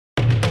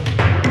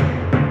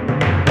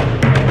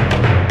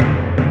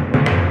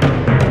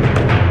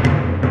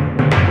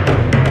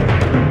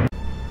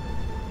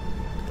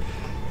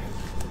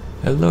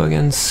Hello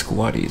again,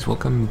 squaddies.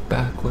 Welcome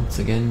back once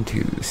again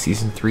to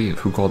Season 3 of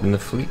Who Called in the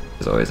Fleet.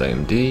 As always, I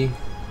am D.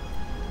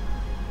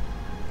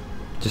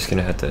 Just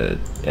gonna have to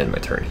end my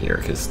turn here,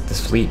 because the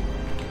fleet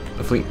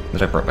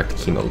that I brought back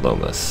to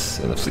Lomas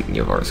and the fleet in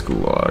Yavar's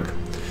Gulag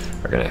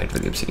are gonna head for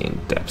the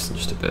Obsidian Depths in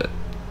just a bit.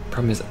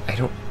 Problem is, I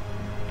don't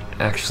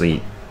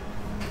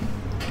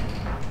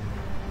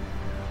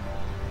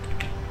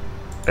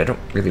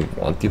really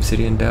want the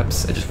Obsidian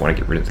Depths, I just want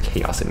to get rid of the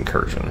Chaos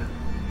Incursion.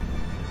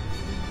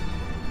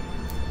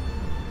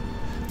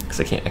 Because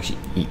I can't actually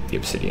eat the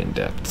Obsidian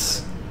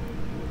Depths.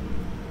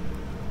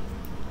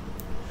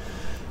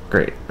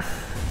 Great.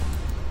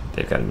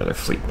 They've got another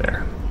fleet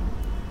there.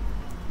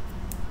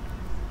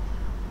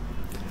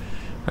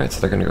 Alright, so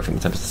they're going to go from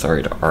the Tempest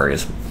Aeldari to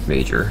Aria's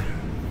Major.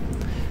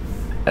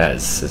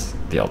 As is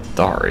the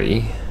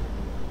Aeldari.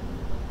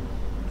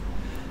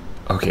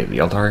 Okay, the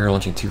Aeldari are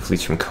launching 2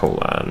 fleets from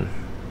Kolan.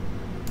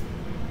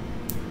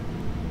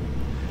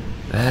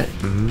 That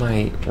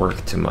might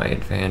work to my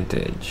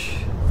advantage.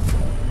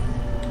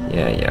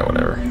 Yeah,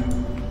 whatever.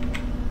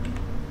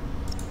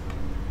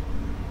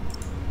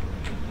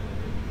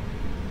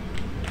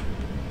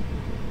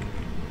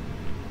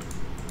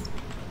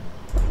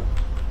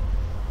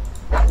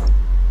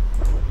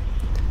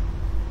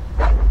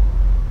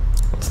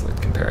 Let's look at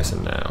the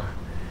comparison now.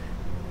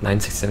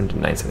 967 to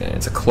 979.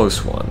 It's a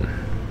close one.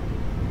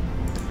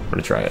 I'm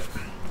gonna try it.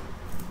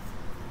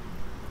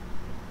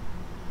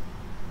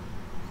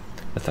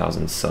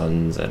 1,000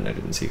 Suns, and I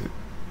didn't see who.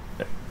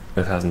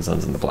 1,000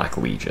 Suns in the Black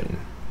Legion.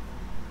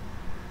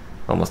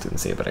 Almost didn't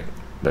see it, but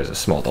there's a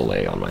small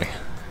delay on my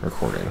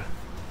recording.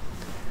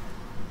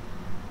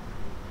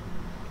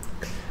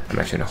 I'm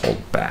actually going to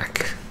hold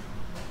back.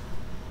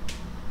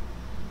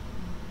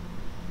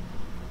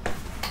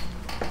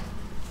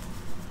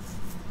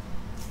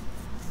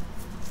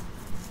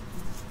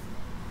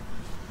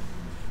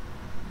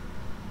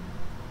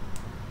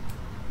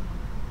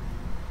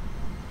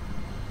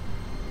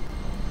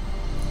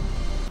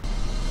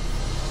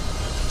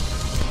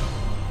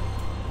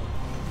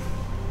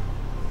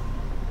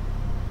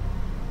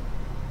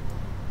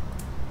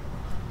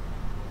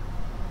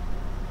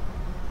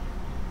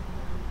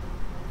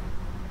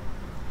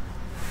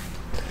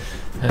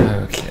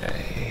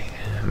 Okay,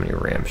 how many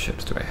ram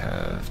ships do I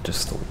have?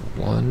 Just the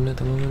one at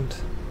the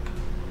moment?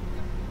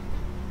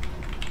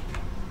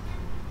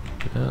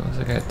 No, it looks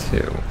like I got 2.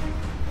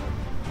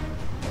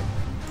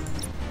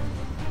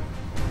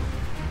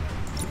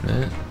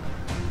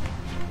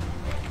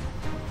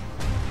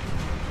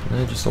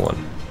 No, just the one.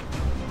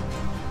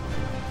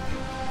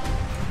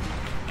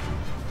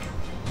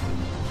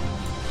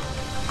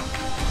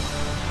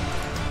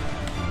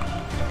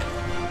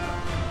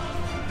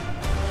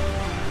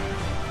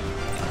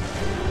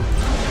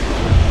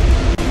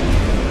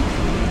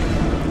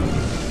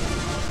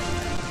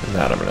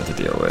 That I'm gonna have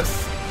to deal with,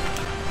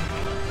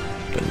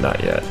 but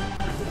not yet.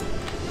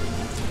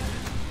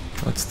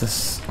 What's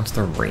this? What's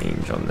the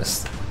range on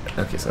this?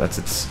 Okay, so that's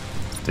its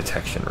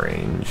detection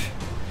range.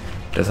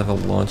 It does have a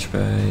launch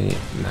bay,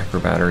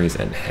 macro batteries,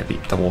 and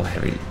double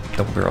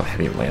barrel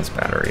heavy lance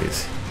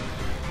batteries.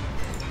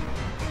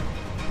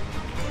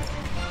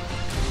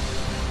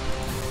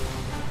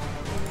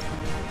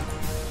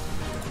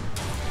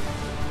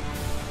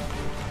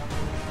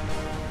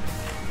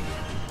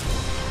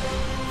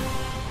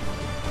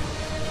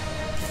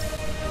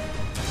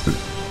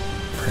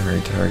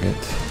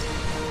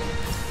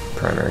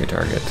 Primary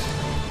target,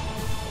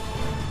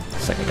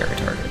 secondary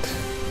target.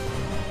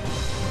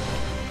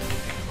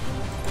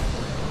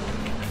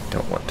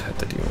 Don't want to have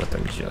to deal with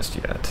them just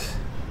yet.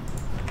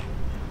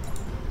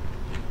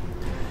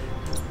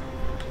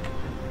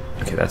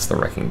 Okay, that's the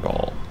Wrecking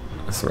Ball.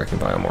 That's the Wrecking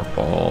Biomorph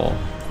Ball.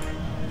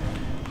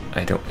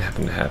 I don't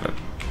happen to have a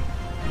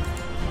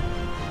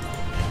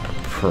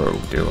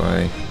probe, do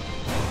I?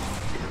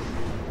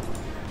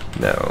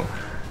 No.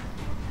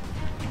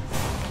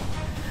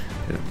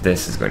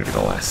 This is going to be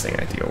the last thing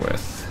I deal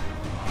with.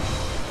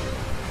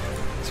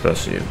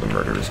 Especially the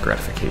Murderer's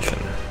Gratification.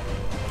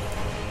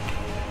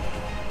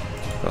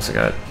 We also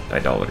got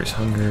Idolater's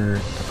Hunger,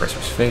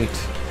 Oppressor's Fate,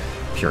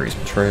 Fury's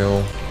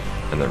Betrayal,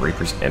 and the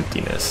Reaper's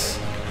Emptiness.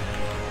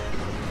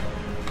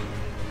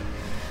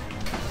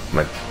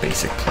 My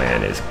basic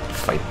plan is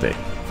fight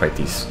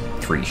these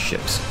 3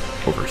 ships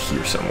over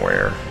here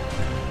somewhere.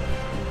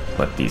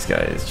 Let these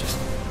guys just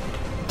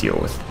deal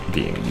with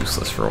being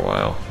useless for a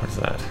while. What's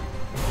that?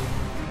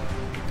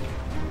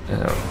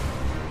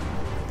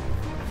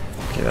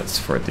 Okay, that's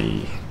for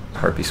the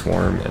Harpy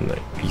Swarm and the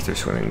Ether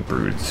Swimming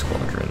Brood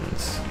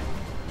Squadrons.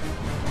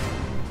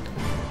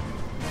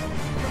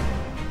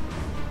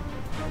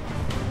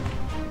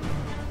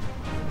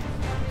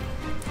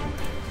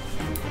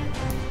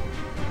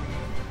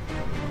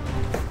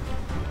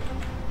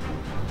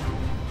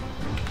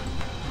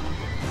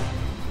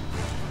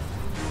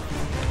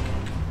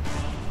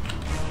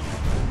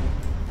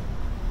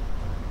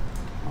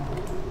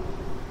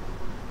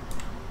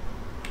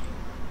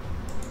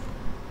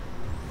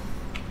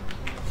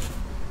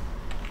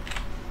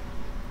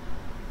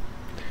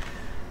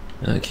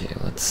 Okay,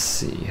 let's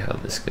see how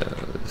this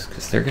goes,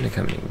 because they're going to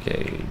come and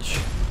engage.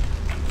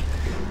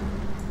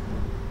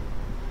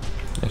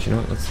 Actually, you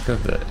know what? Let's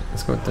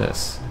go with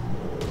this.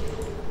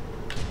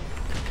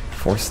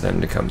 Force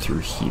them to come through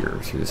here,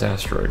 through this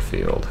asteroid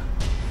field.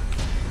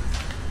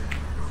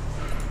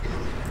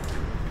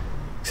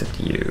 Except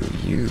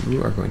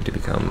you are going to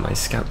become my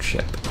scout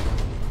ship.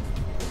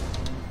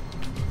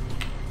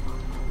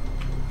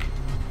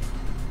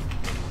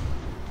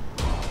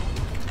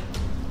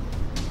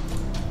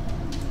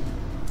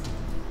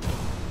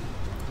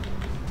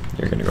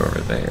 You're gonna go over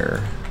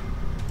there.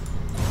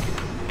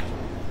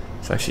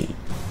 It's actually,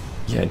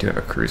 yeah, I do have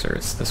a cruiser,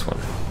 it's this one.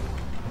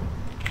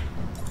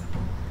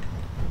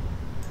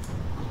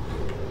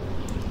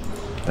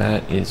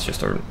 That is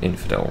just an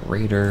infidel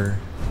raider.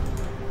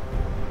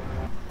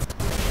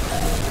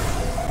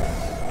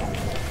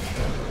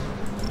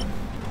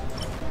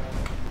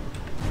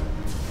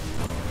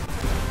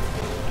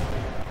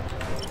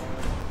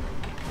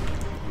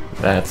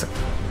 That's a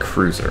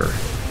cruiser.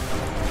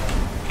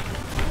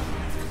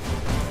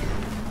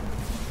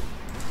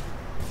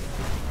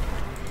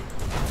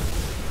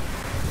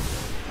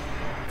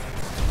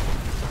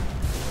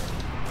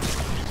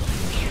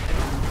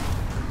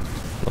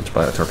 Launch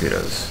bio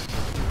torpedoes.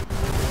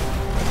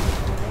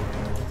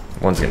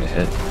 One's gonna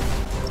hit.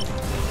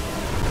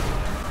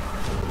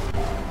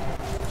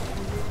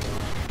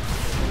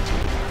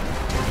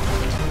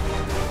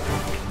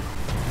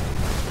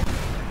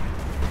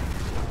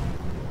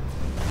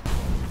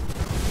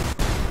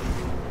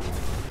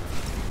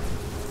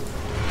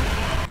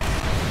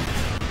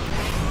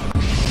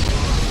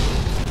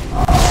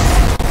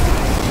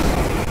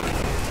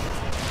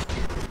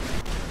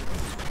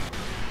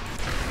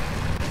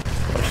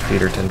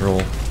 Feeder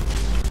tendril.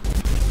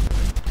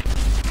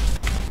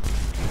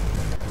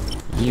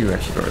 You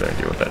actually go over there and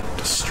deal with that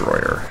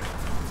destroyer.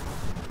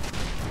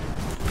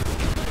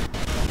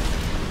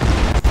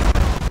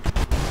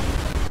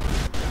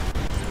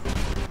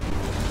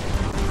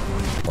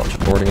 Launch a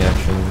boarding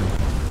action.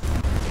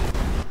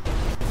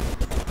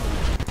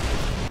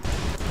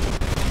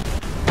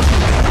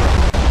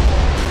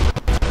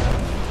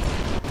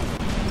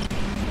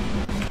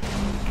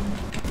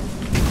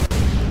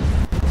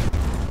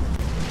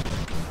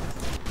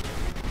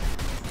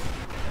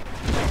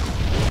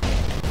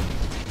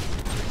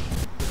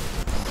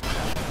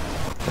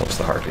 Helps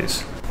the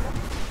harpies.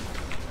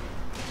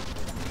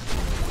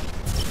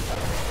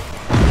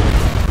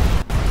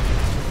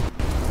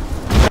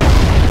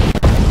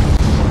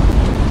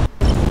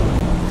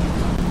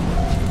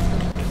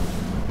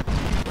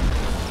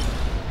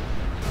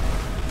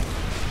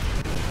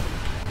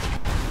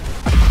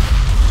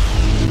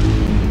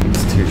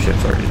 It's 2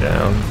 ships already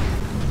down.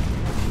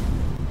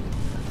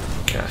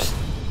 Gosh,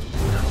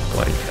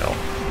 bloody hell.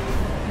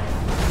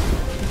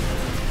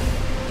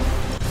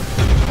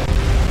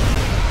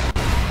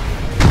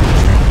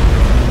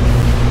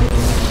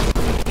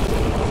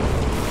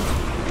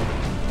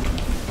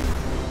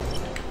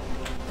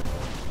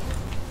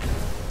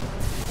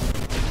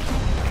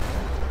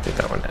 Get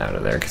that one out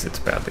of there because it's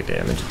badly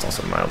damaged. It's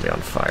also mildly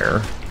on fire.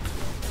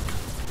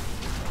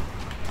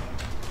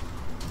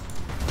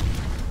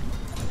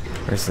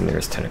 Where's the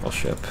nearest tentacle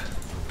ship?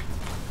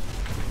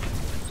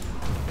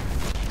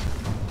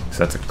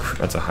 So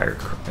that's a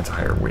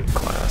higher weight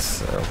class.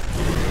 So.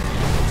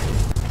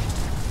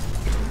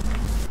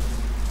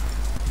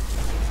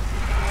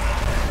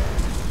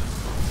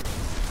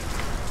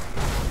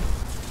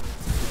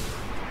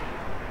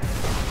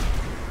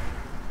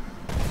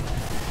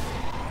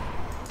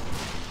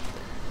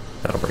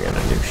 That'll bring in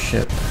a new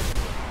ship.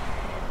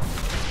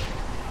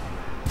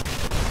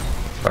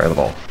 Fire the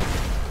ball.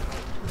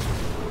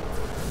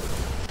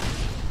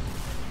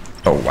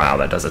 Oh wow,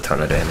 that does a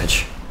ton of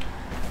damage.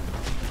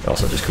 It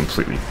also just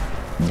completely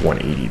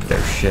 180'd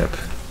their ship. I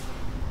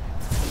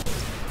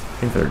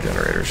think they're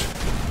generators.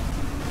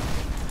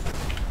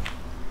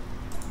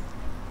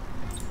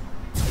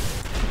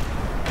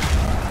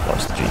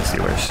 Launch the gene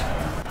sealers.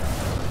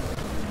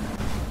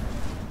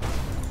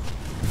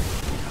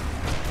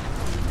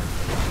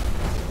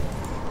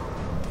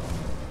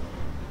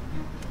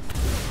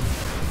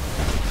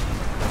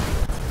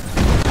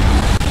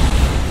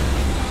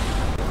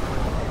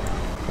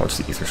 Watch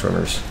the ether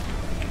swimmers.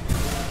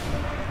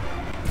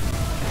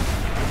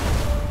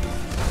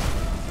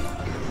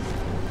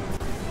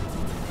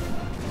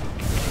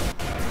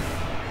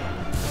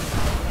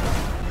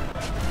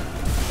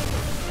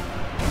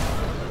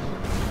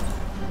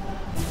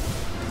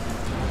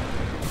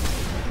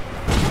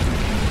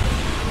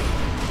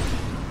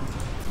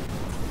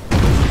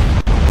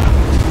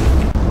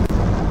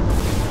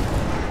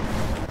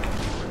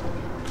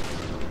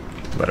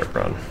 Let it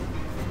run.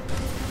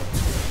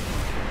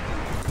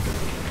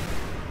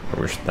 I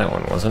wish that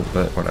one wasn't,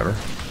 but whatever.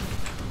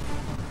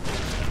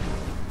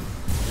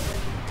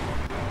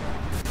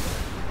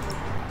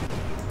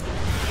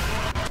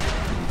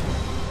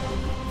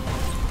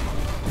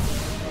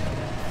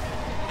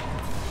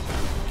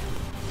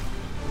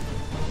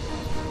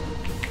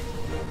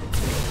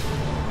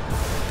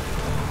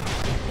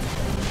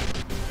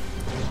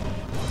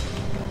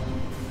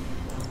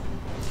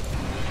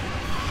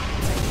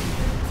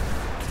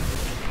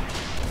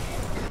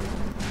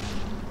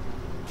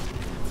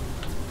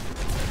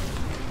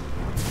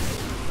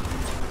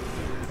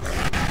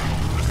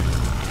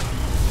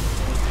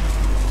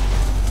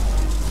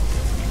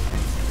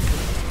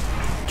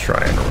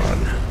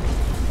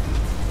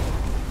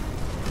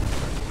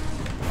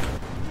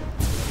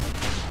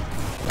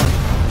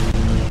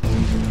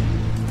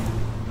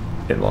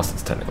 it lost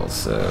its tentacles,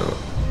 so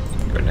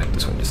you're gonna have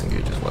this one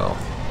disengage as well.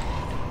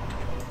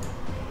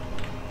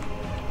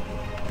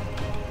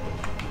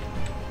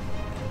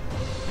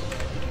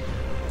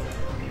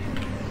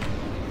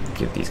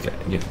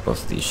 Give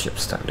both of these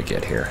ships time to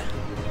get here.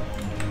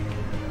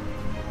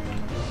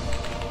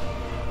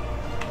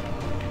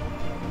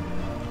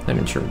 I'm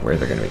not sure where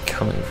they're going to be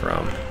coming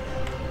from.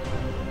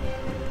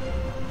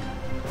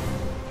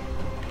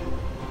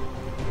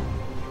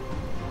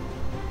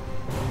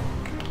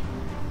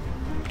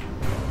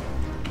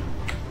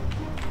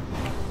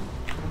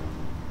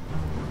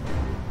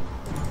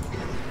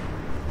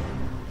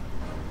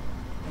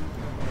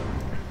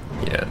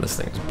 Yeah, this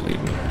thing's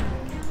bleeding.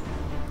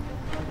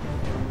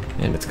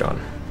 And it's gone.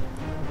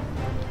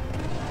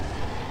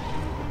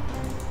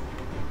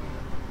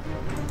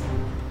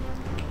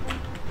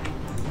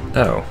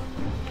 Oh.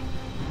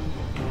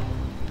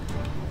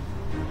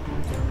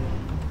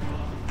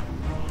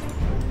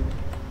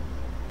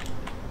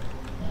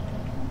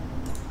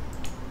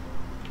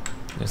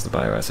 There's the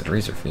bioacid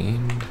razor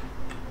fiend.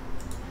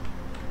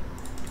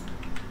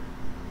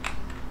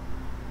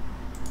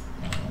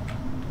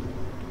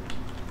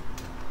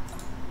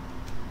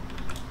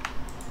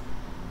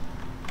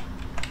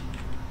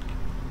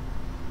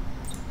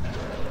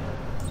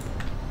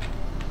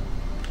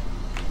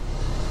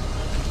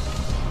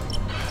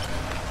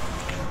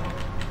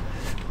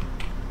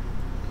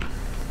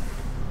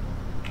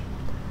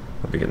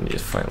 We'll begin the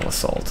final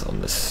assault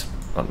on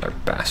their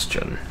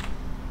bastion.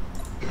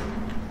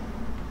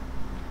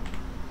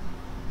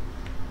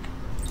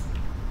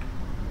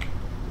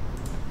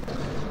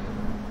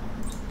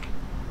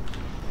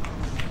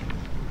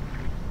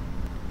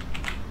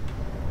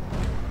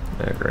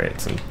 Oh great,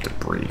 some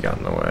debris got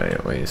in the way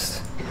at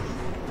least.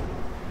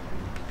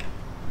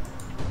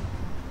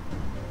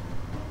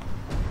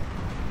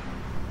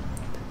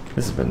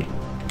 This has been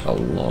a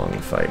long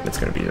fight. It's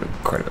going to be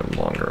quite a bit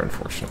longer,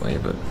 unfortunately,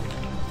 but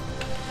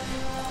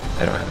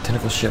I don't have a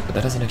tentacle ship, but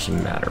that doesn't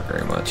actually matter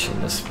very much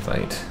in this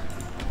fight.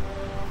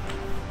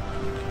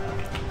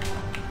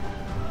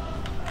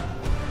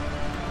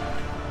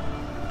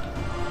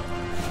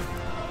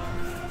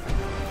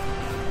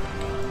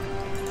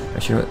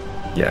 Actually, you know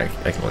what? Yeah,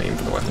 I can only aim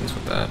for the weapons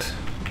with that.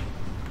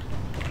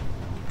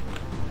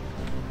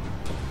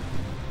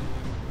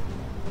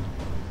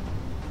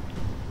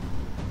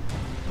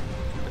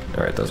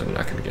 Alright, those are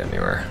not going to get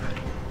anywhere.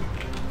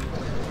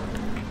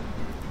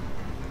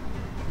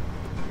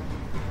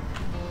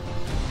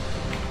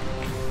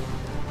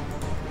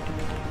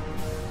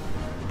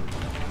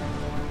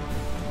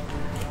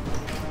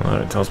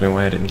 Well, it tells me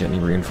why I didn't get any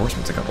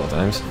reinforcements a couple of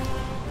times.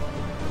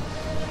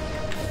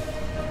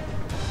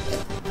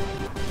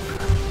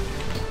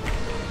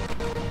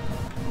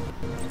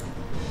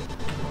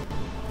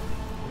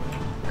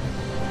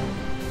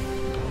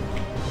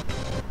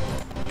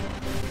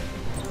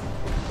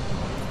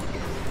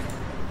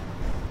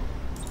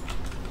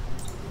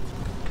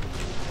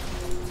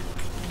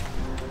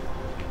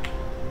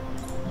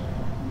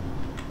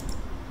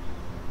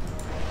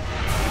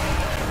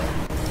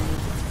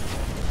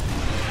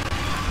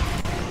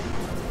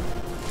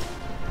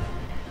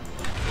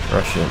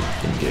 Russian,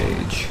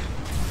 engage.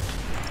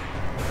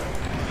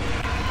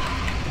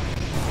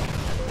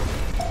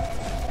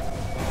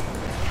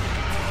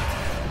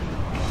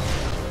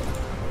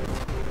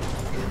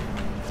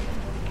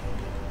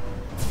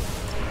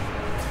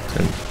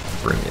 And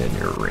bring in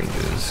your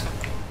ranges.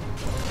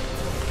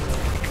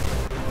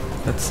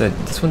 That said,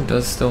 this one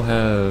does still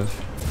have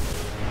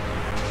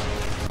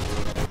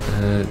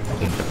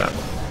into battle.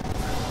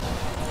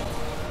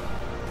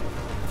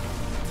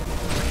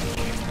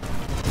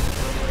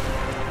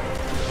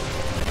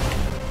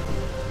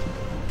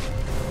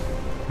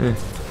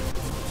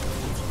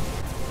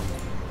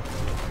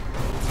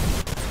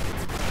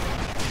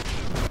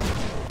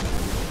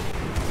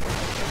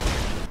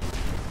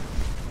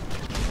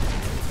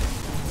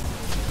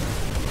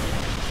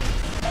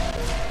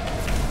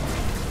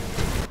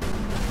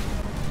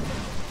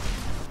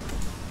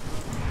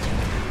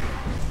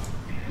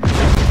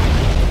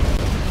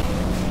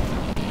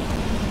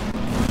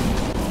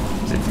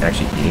 Is it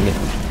actually eating it?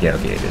 Yeah,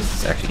 okay, it is.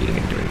 It's actually eating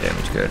and doing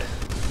damage. Good.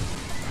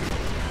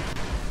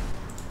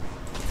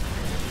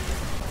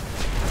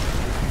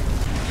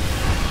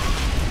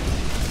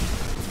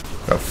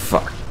 Oh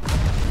fuck.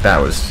 That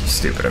was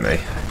stupid of me.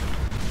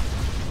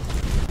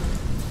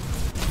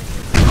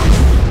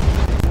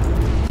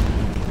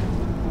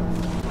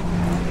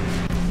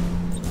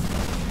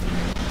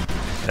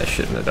 I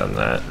shouldn't have done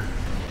that.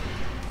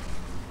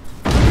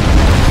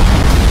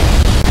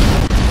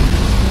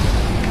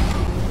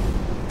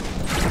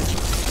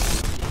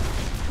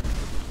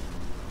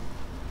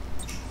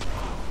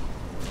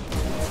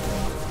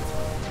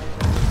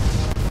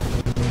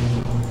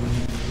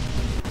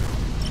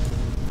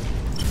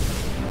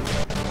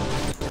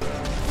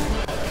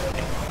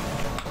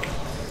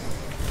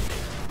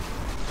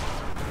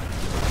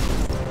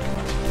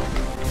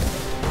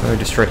 I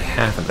destroyed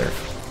half of their...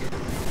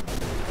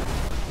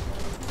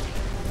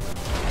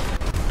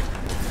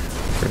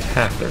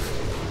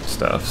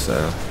 stuff, so...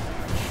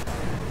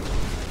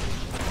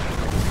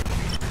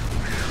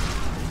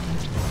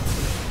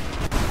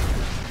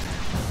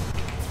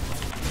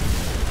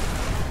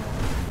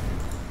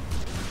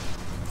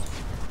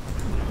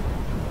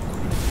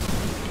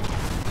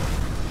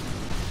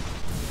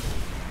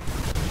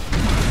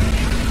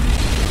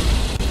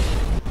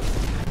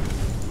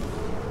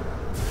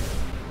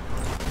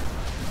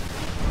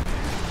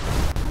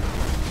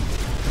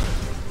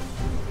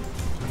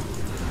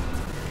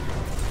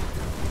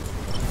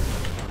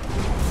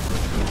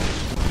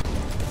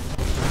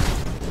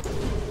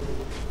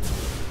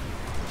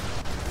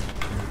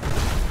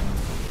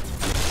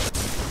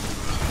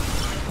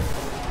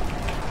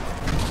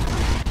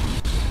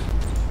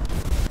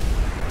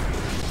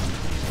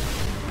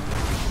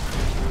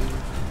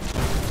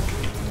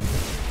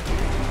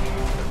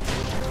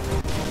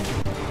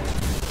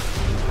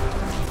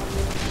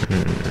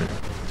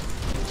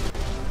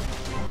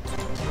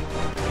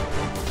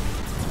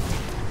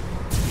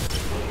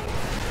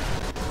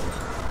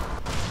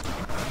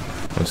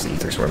 Those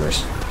ether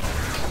swimmers.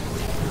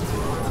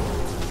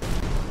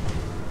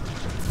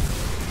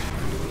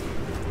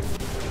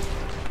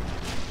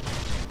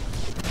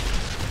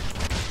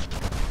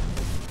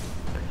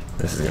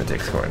 This is going to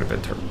take quite a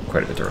bit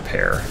to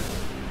repair.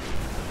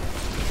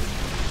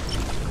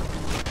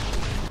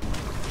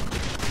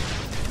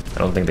 I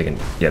don't think they can.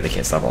 Yeah, they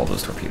can't stop all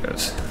those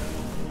torpedoes.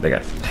 They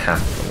got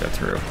half of them go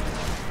through.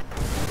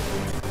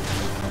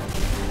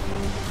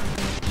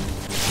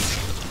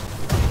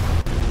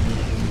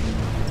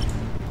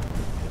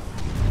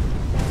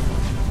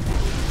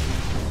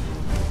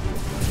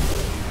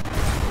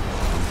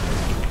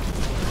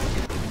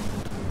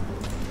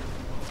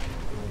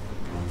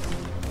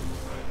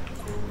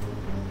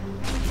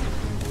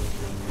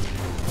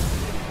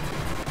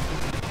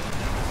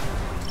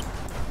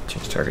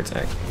 Change targets,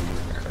 act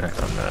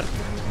on that.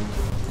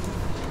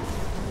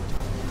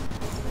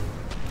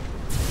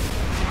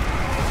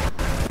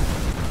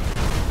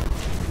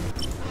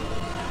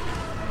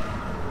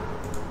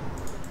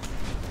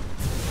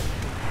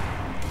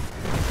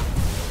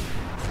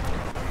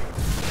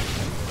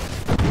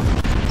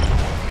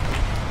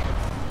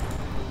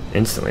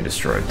 Instantly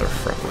destroyed their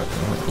front weapon.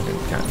 What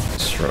even got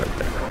destroyed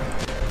there?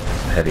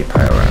 Heavy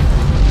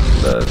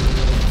the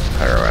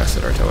pyro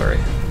acid artillery.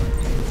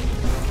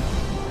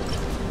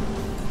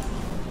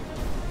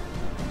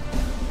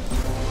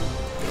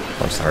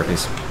 Punch the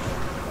harpies.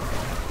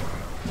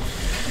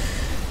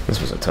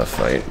 This was a tough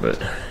fight,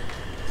 but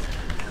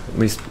at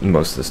least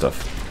most of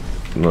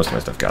my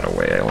stuff got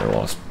away. I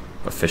only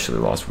officially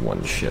lost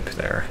one ship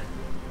there.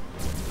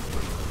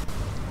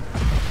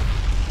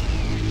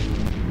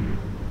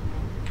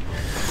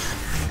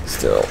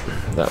 Still,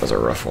 that was a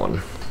rough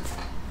one.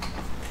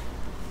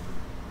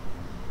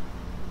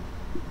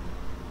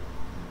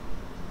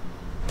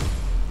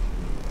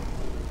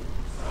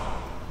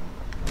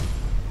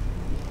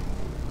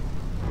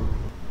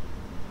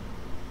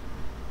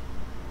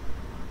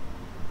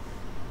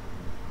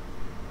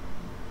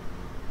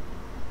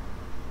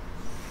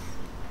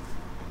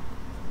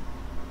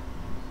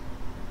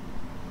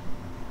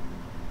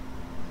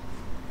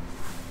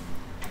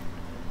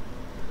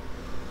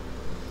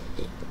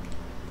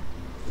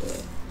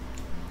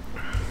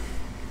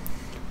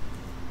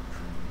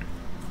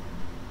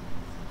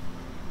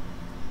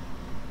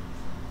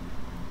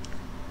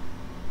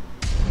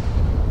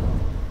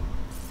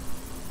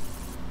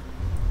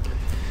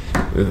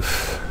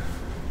 Oof.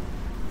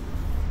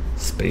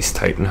 Space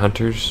Titan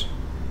Hunters.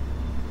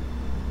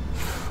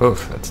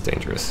 Oof, that's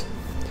dangerous.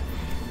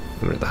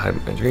 Limited the high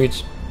range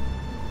reach.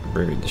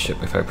 Upgrade the ship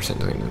by 5%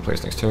 until the end of the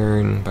player's next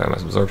turn.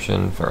 Biomass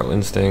absorption. Feral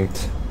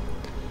instinct.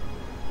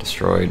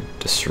 Destroyed.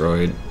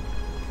 Destroyed.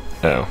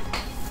 Oh.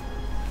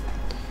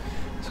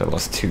 So I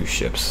lost 2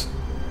 ships.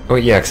 Oh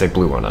yeah, because I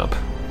blew one up.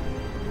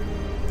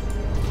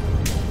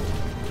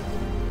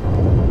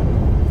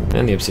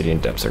 And the obsidian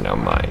depths are now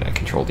mine. I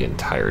control the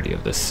entirety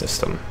of this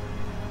system.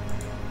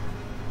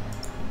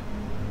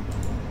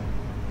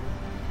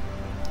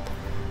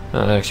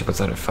 That actually puts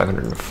that at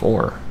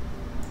 504.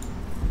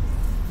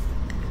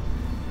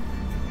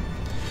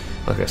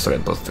 Okay, so I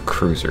got both the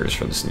cruisers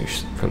from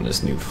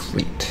this new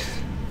fleet.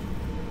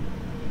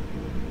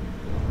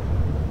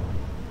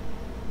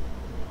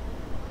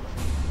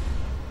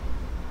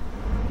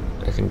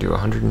 I can do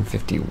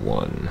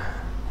 151.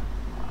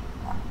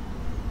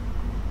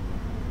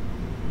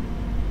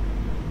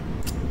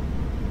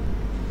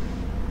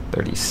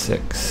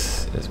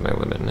 36 is my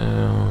limit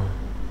now.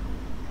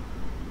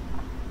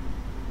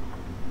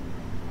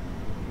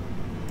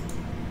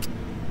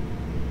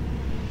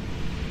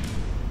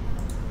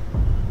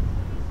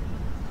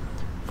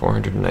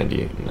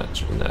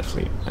 $498 in that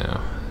fleet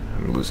now.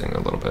 I'm losing a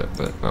little bit,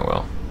 but oh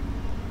well.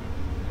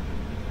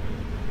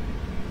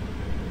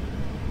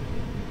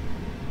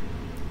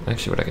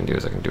 Actually, what I can do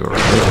is I can do a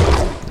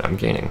revolution. I'm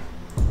gaining.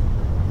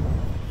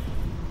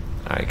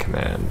 I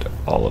command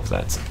all of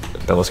that.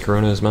 Bellis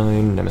Corona is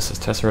mine. Nemesis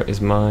Tessera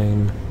is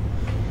mine.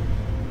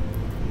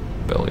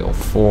 Belial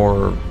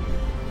 4.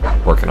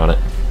 Working on it.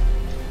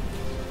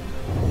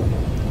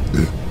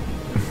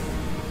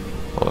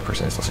 All the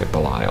person I still say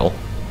Belial.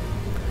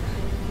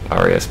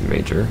 RAS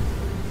Major.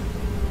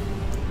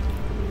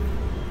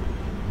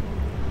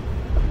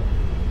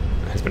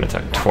 Has been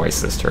attacked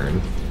twice this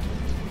turn.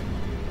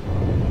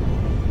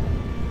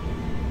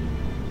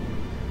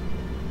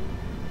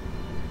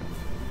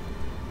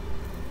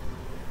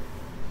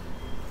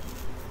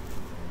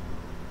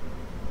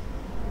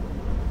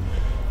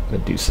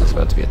 Medusa is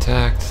about to be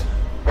attacked.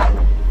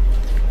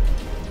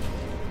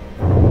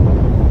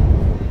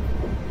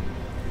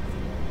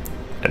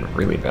 And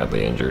really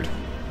badly injured.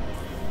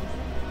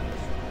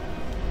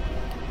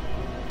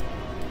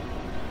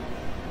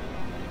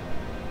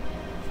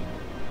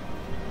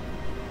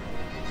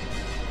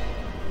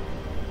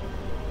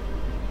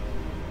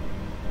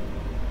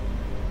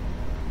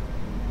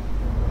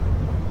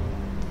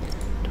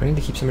 Do I need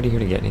to keep somebody here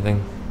to get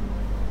anything?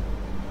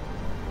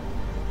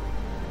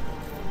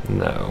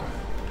 No.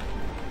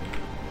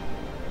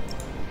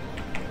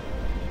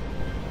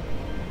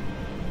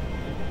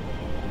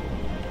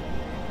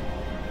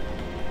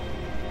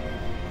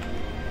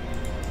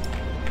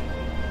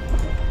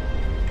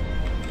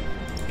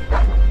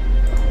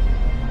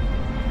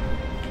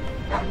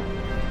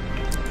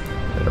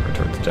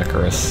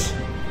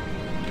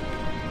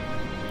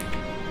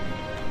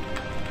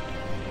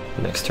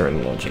 Next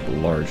turn, launch a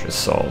large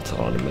assault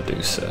on a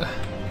Medusa.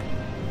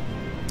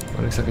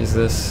 What exactly is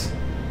this?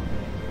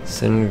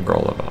 Sin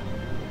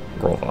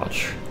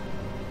Grolvach.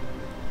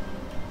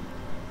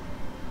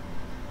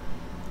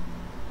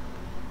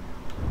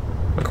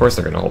 Of course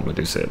they're gonna hold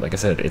Medusa. Like I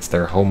said, it's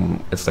their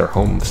home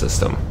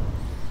system.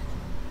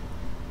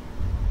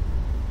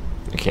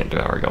 You can't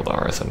devour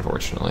Aeldari,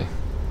 unfortunately.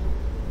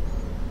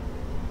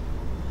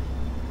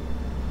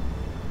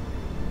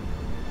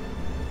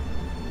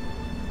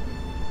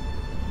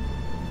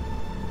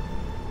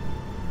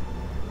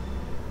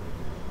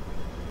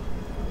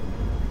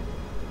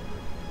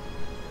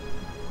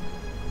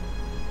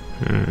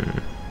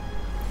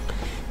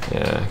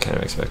 Yeah, I kind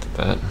of expected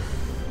that.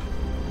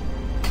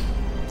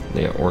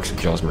 Yeah, Orcs of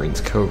Jaws Marines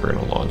Cobra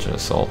gonna launch an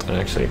assault, and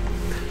actually,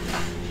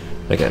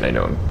 again, I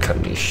know I'm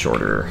cutting these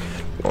shorter,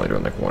 only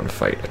doing like one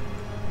fight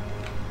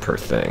per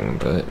thing,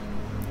 but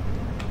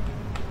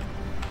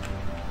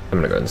I'm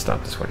gonna go ahead and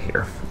stop this one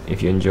here.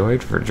 If you enjoyed,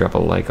 drop a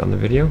like on the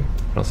video,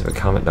 and also leave a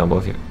comment down below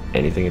if you have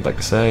anything you'd like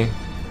to say.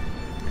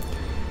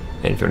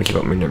 And if you want to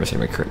keep up with me never seeing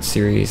my current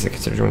series, then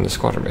consider joining the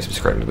squadron by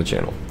subscribing to the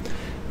channel.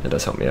 It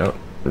does help me out,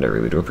 and I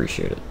really do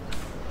appreciate it.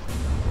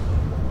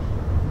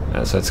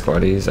 As said,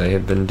 squaddies, I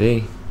have been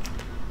D.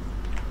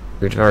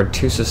 We devoured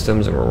 2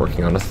 systems and we're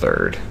working on a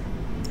 3rd.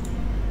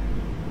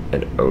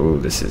 And oh,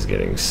 this is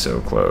getting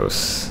so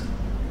close.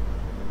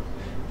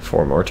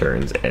 4 more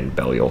turns and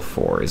Belial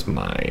 4 is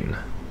mine.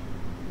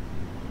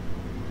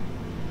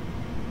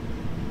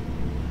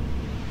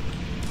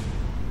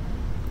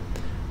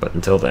 But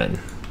until then,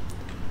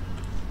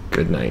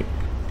 good night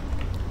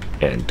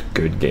and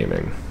good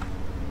gaming.